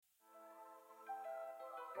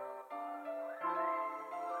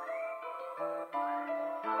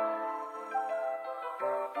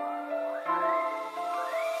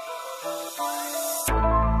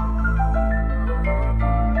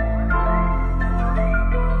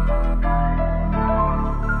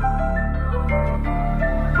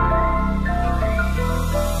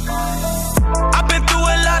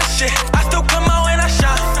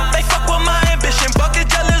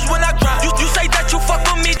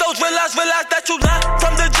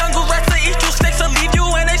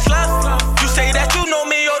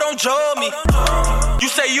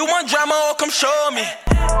show me.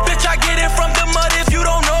 Bitch, I get it from the mud if you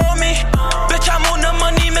don't know me. Bitch, I'm on the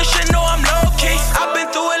money mission, no, I'm low-key. I've been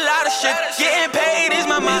through a lot of shit, getting paid is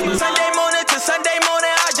my mind. Sunday morning to Sunday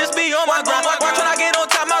morning, I just be on my grind. Watch when I get on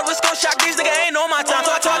top, my wrist gon' shock, these niggas ain't on my time.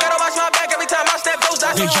 So I gotta watch my back every time I step those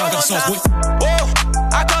eyes on time. Whoa,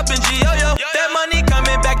 I cup in G-Yo-Yo. That money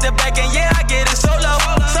coming back to back, and yeah, I get it solo.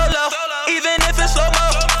 Even if it's slow-mo,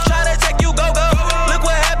 try to take you go-go. Look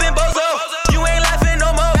what happened, bozo. You ain't laughing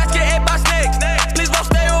no more. That's getting hit by snakes. Please don't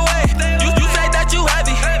stay away. You say that you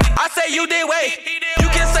heavy. I say you did wait. You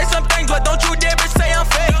can say some things, but don't you dare bitch say I'm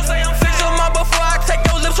fake. Fix your mouth before I take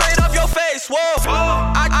those lips straight off your face. Whoa,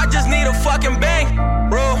 I just need a fucking bank,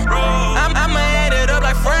 bro. I'ma add it up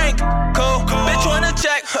like Frank. Cool. Bitch wanna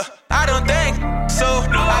check? I don't think so.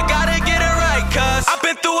 I gotta get it right, cause I've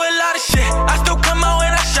been through a lot of shit. I still come out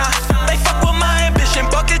and I shine. They fuck with my ambition,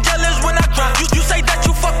 bucket jealous when I grind. You say that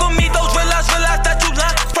you fuck with me, those realize that you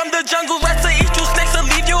lie. From the jungle rats to eat you snakes and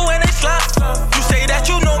leave you in they slime. You say that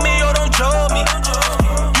you know me or don't show me.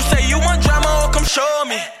 You say you want drama or come show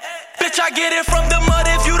me. Bitch, I get it from the mud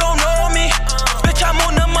if you don't know me. Bitch, I'm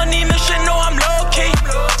on the money mission, no, I'm low-key.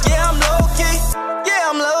 Yeah, I'm low-key. Yeah,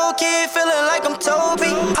 I'm low-key, feeling like I'm Toby.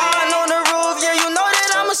 High on the roof, yeah, you know that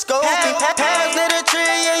I'm a Scopey. Pass to the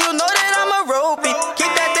tree, yeah, you know that I'm a ropey.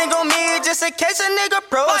 Keep that thing on me just in case a nigga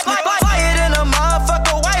approach me. Fire than a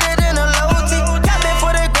motherfucker, whiter than a low T. Capping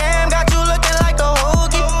for the gram, got you looking like a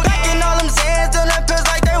hoagie. Packing all them Zans, and them pills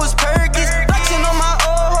like they was Perkies. Flexing on my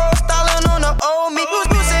old hoe, styling on the old me.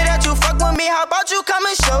 You say that you fuck with me, how about you come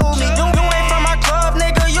and show me? You ain't from my club,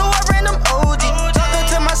 nigga, you a random OG. Talking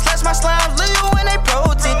to my sluts, my slimes, leave you in they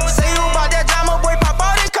protein. Say you about that drama, boy, pop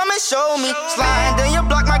out and come and show me. Slide, then you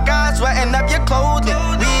block my guys, sweating up your clothing.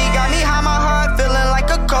 We got me high, my heart feeling like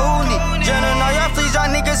a Coney. Jenna, all y'all fleas, y'all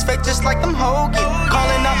niggas fake just like them Hogan.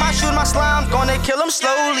 Calling out my shoes, my slime, gonna kill them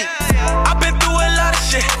slowly. I've been through a lot of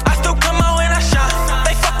shit, I still come out